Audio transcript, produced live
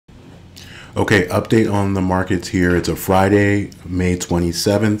Okay, update on the markets here. It's a Friday, May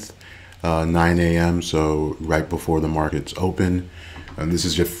 27th, 9 a.m., so right before the markets open. And this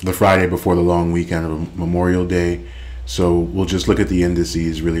is just the Friday before the long weekend of Memorial Day. So we'll just look at the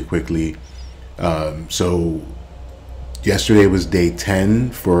indices really quickly. So yesterday was day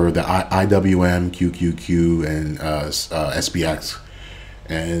 10 for the IWM, QQQ, and SPX.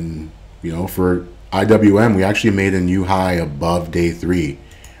 And, you know, for IWM, we actually made a new high above day 3.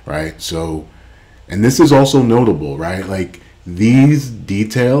 Right? So, and this is also notable, right? Like, these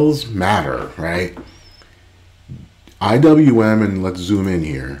details matter, right? IWM, and let's zoom in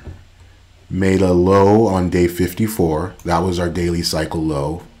here, made a low on day 54. That was our daily cycle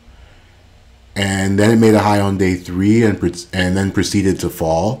low. And then it made a high on day 3 and then proceeded to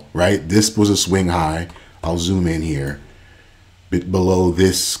fall, right? This was a swing high. I'll zoom in here. Below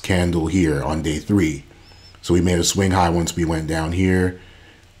this candle here on day 3. So we made a swing high once we went down here.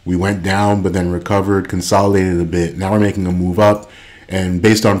 We went down, but then recovered, consolidated a bit. Now we're making a move up. And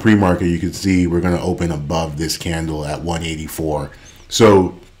based on pre-market, you can see we're going to open above this candle at 184.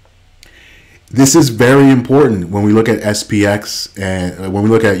 So this is very important when we look at SPX and when we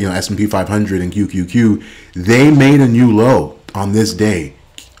look at, you know, S&P 500 and QQQ. They made a new low on this day.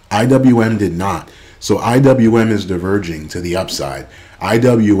 IWM did not. So IWM is diverging to the upside.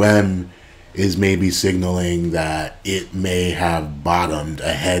 IWM is maybe signaling that it may have bottomed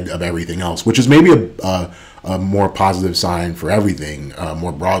ahead of everything else, which is maybe a more positive sign for everything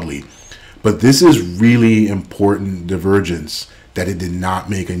more broadly. But this is really important divergence that it did not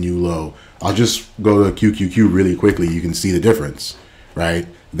make a new low. I'll just go to QQQ really quickly. You can see the difference, right?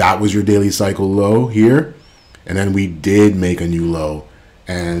 That was your daily cycle low here, and then we did make a new low,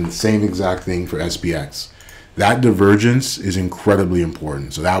 and same exact thing for SPX. That divergence is incredibly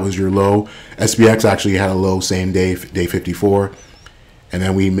important. So that was your low. SPX actually had a low same day, day 54, and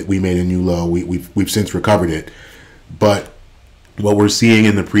then we made a new low. We've since recovered it. But what we're seeing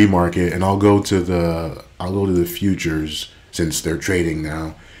in the pre-market, and I'll go to the futures since they're trading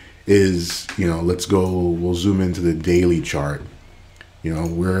now, is, you know, we'll zoom into the daily chart. You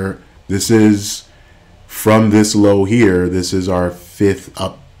know, this is from this low here. This is our 5th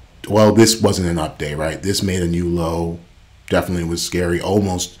up. Well, this wasn't an up day, right? This made a new low. Definitely was scary.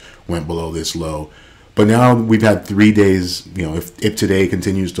 Almost went below this low. But now we've had 3 days, you know, if today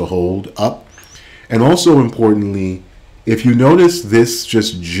continues to hold up. And also importantly, if you notice this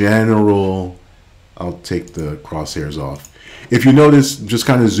just general, I'll take the crosshairs off. If you notice, just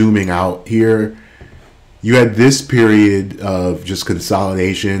kind of zooming out here, you had this period of just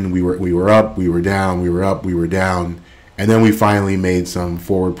consolidation. We were up, we were down, we were up, we were down. And then we finally made some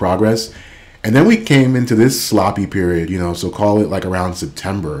forward progress. And then we came into this sloppy period, you know, so call it like around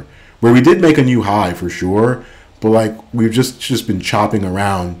September, where we did make a new high for sure, but like we've just been chopping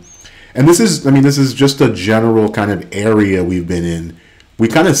around. And this is just a general kind of area we've been in. We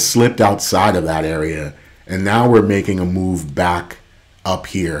kind of slipped outside of that area, and now we're making a move back up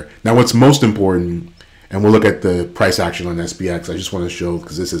here. Now what's most important, and we'll look at the price action on SPX, I just want to show,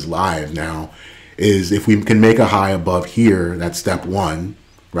 because this is live now, is if we can make a high above here, that's step 1,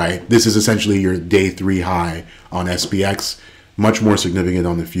 right? This is essentially your day 3 high on SPX, much more significant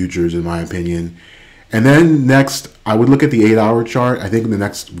on the futures in my opinion. And then next, I would look at the 8-hour chart. I think the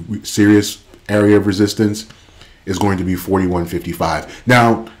next serious area of resistance is going to be 41.55.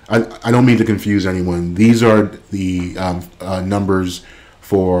 Now, I don't mean to confuse anyone. These are the numbers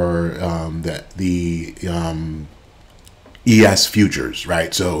for the ES futures,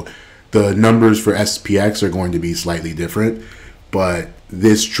 right? So the numbers for SPX are going to be slightly different, but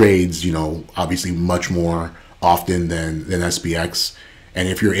this trades, you know, obviously much more often than SPX. And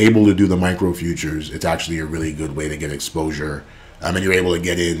if you're able to do the micro futures, it's actually a really good way to get exposure. And you're able to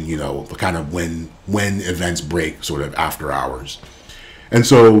get in, you know, kind of when events break, sort of after hours. And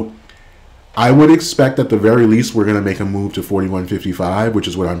so I would expect at the very least we're going to make a move to 41.55, which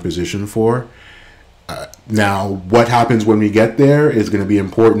is what I'm positioned for. Now, what happens when we get there is going to be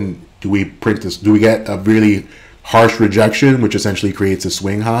important. Do we print this? Do we get a really harsh rejection, which essentially creates a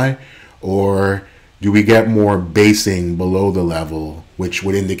swing high? Or do we get more basing below the level, which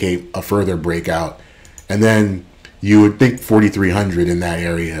would indicate a further breakout? And then you would think 4,300 in that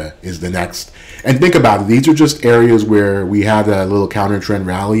area is the next. And think about it. These are just areas where we had a little counter trend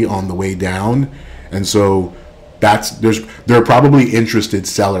rally on the way down. And so there are probably interested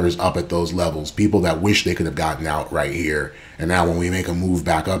sellers up at those levels, people that wish they could have gotten out right here. And now when we make a move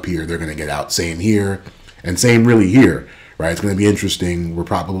back up here, they're going to get out. Same here and same really here, right? It's going to be interesting. We're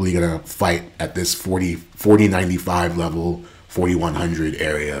probably going to fight at this 40.95 level, 4,100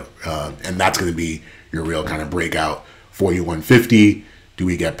 area. And that's going to be your real kind of breakout. 41.50. do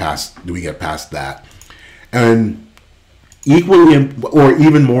we get past that? And equally, or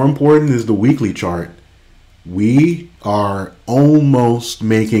even more important, is the weekly chart. We are almost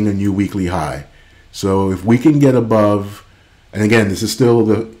making a new weekly high. So if we can get above, and again, this is still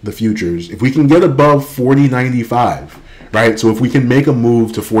the futures, if we can get above 40.95, right? So if we can make a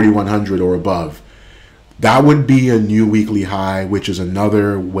move to 4100 or above, that would be a new weekly high, which is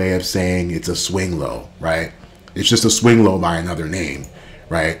another way of saying it's a swing low, right? It's just a swing low by another name,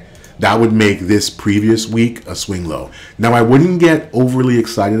 right? That would make this previous week a swing low. Now, I wouldn't get overly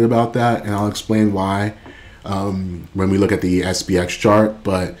excited about that, and I'll explain why when we look at the SPX chart.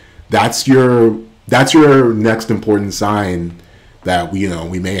 But that's your next important sign that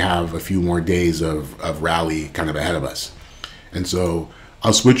we may have a few more days of rally kind of ahead of us. And so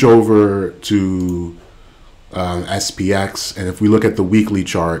I'll switch over to SPX, and if we look at the weekly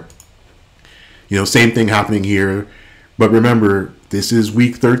chart, same thing happening here. But remember, this is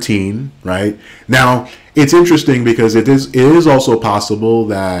week 13, right? Now, it's interesting because it is also possible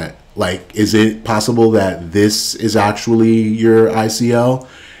that, is it possible that this is actually your ICL?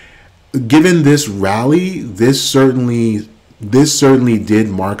 Given this rally, this certainly did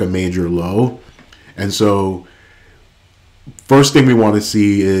mark a major low. And so first thing we want to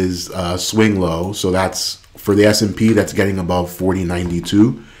see is swing low. So that's for the S&P, that's getting above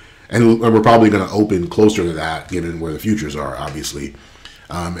 40.92. And we're probably going to open closer to that given where the futures are, obviously.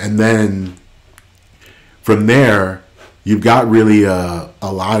 And then from there, you've got really a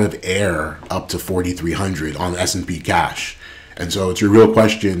lot of air up to 4,300 on S&P cash. And so it's a real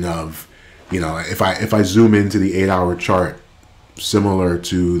question of, if I zoom into the 8-hour chart, similar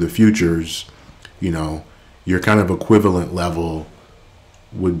to the futures, your kind of equivalent level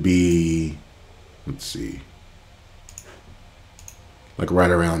would be, let's see, like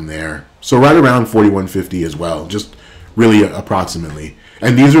right around there. So right around 4150 as well, just really approximately.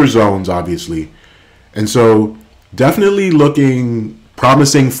 And these are zones, obviously. And so definitely looking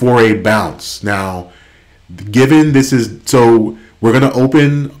promising for a bounce. Now, given this is, so we're going to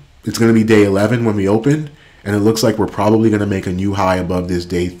open, it's going to be day 11 when we open, and it looks like we're probably going to make a new high above this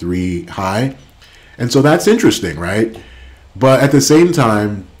day 3 high. And so that's interesting, right? But at the same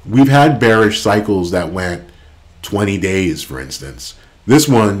time, we've had bearish cycles that went 20 days, for instance. This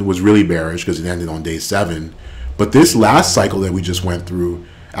one was really bearish because it ended on day 7. But this last cycle that we just went through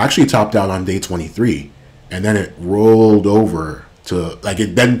actually topped out on day 23. And then it rolled over to,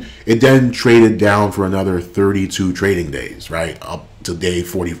 it then traded down for another 32 trading days, right? Up to day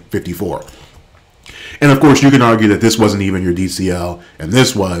 54. And of course, you can argue that this wasn't even your DCL and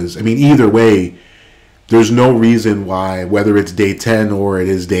this was. I mean, either way, there's no reason why, whether it's day 10 or it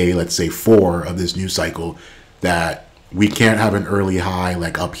is day, let's say, 4 of this new cycle, that we can't have an early high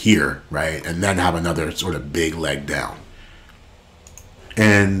like up here, right? And then have another sort of big leg down.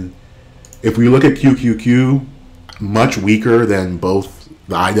 And if we look at QQQ, much weaker than both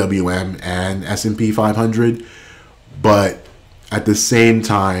the IWM and S&P 500. But at the same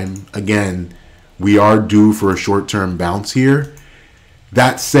time, again, we are due for a short-term bounce here.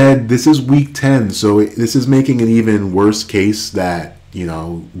 That said, this is week 10, so this is making an even worse case that,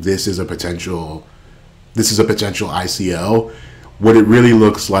 this is a potential ICL. What it really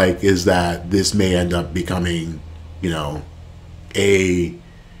looks like is that this may end up becoming, a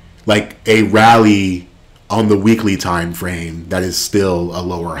rally on the weekly time frame that is still a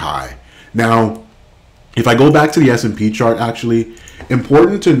lower high. Now, if I go back to the S&P chart, actually,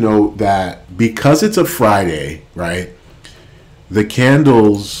 important to note that because it's a Friday, right, the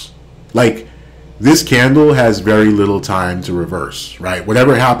candles, this candle has very little time to reverse, right?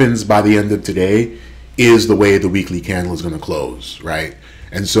 Whatever happens by the end of today is the way the weekly candle is going to close, right?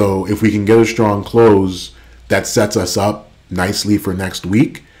 And so if we can get a strong close, that sets us up nicely for next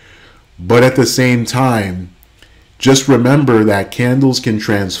week. But at the same time, just remember that candles can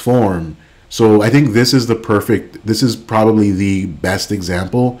transform. So I think this is probably the best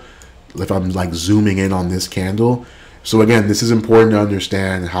example if I'm zooming in on this candle. So again, this is important to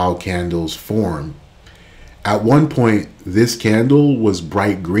understand how candles form. At one point, this candle was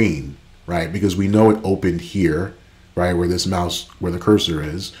bright green, right? Because we know it opened here, right? Where the cursor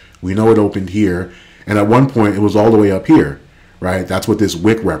is. We know it opened here. And at one point, it was all the way up here, right? That's what this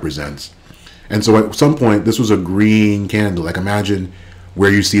wick represents. And so at some point, this was a green candle. Imagine where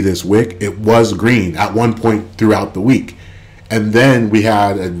you see this wick, it was green at one point throughout the week. And then we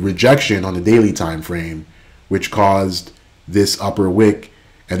had a rejection on the daily time frame, which caused this upper wick.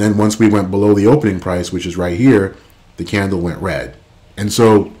 And then once we went below the opening price, which is right here, the candle went red. And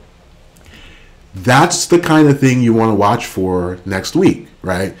so that's the kind of thing you want to watch for next week,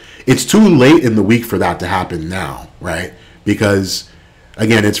 right? It's too late in the week for that to happen now, right? Because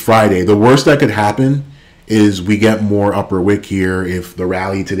again, it's Friday. The worst that could happen is we get more upper wick here. If the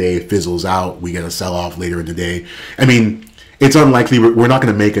rally today fizzles out, we get a sell off later in the day. I mean, it's unlikely we're not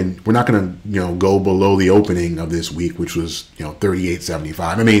going to go below the opening of this week, which was 38.75.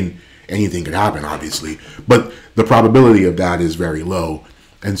 I mean, anything could happen, obviously, but the probability of that is very low.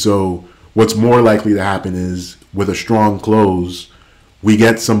 And so what's more likely to happen is with a strong close, we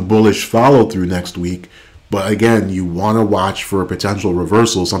get some bullish follow through next week. But again, you want to watch for a potential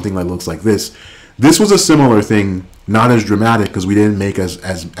reversal, something that looks like this. This was a similar thing, not as dramatic because we didn't make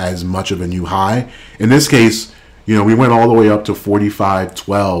as much of a new high. In this case, we went all the way up to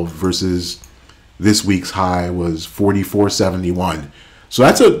 45.12 versus this week's high was 44.71. So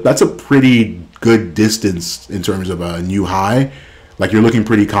that's a pretty good distance in terms of a new high. Like, you're looking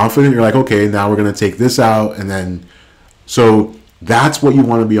pretty confident. You're like, okay, now we're going to take this out. And then, so that's what you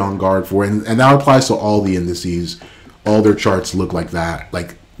want to be on guard for. And that applies to all the indices. All their charts look like that.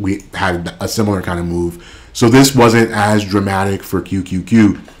 Like, we had a similar kind of move. So this wasn't as dramatic for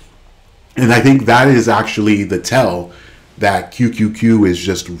QQQ. And I think that is actually the tell that QQQ is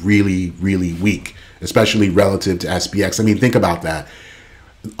just really, really weak, especially relative to SPX. I mean, think about that.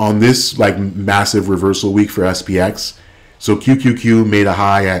 On this like massive reversal week for SPX, so QQQ made a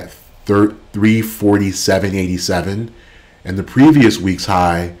high at 347.87, and the previous week's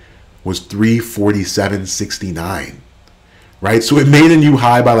high was 347.69, right? So it made a new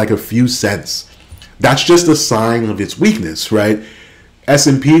high by like a few cents. That's just a sign of its weakness, right?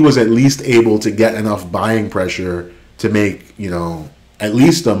 S&P was at least able to get enough buying pressure to make, at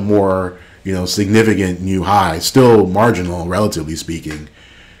least a more, significant new high, still marginal, relatively speaking.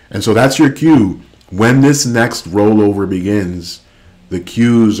 And so that's your cue. When this next rollover begins, the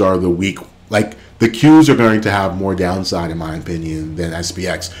cues are the weak. Like, the cues are going to have more downside, in my opinion, than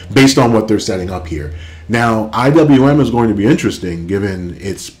SPX, based on what they're setting up here. Now, IWM is going to be interesting, given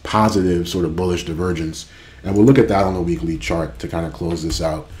its positive sort of bullish divergence. And we'll look at that on the weekly chart to kind of close this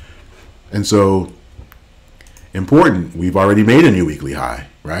out. And so, important, we've already made a new weekly high,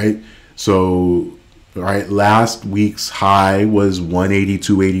 right? So, all right, last week's high was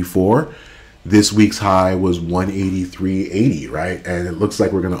 182.84. This week's high was 183.80, right? And it looks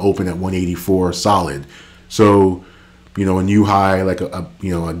like we're going to open at 184 solid. So, a new high, like a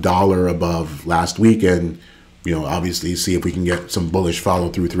dollar above last week, and obviously see if we can get some bullish follow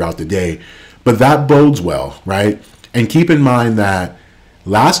through throughout the day. But that bodes well, right? And keep in mind that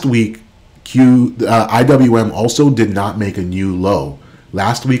last week IWM also did not make a new low.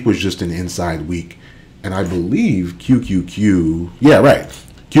 Last week was just an inside week. And I believe QQQ, yeah, right.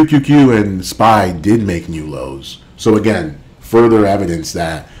 QQQ and SPY did make new lows. So again, further evidence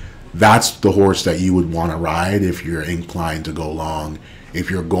that that's the horse that you would want to ride if you're inclined to go long, if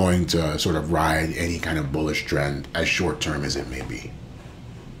you're going to sort of ride any kind of bullish trend, as short term as it may be.